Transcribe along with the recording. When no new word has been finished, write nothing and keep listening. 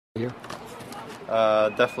Here.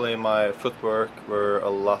 Definitely my footwork were a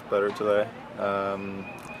lot better today.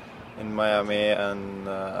 In Miami and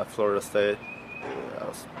at Florida State, I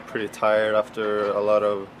was pretty tired after a lot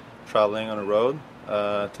of traveling on the road.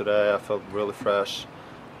 Today I felt really fresh,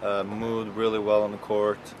 moved really well on the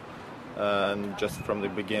court, and just from the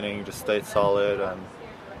beginning just stayed solid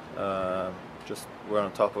and just were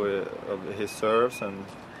on top of his serves, and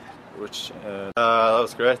which that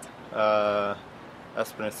was great.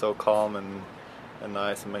 Esben is so calm and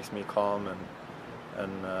nice and makes me calm,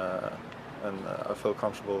 and I feel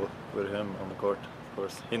comfortable with him on the court. Of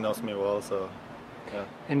course, he knows me well, so yeah.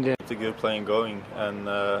 And It's a good playing going, and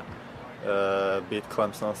beat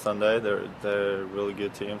Clemson on Sunday. They're a really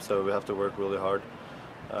good team, so we have to work really hard.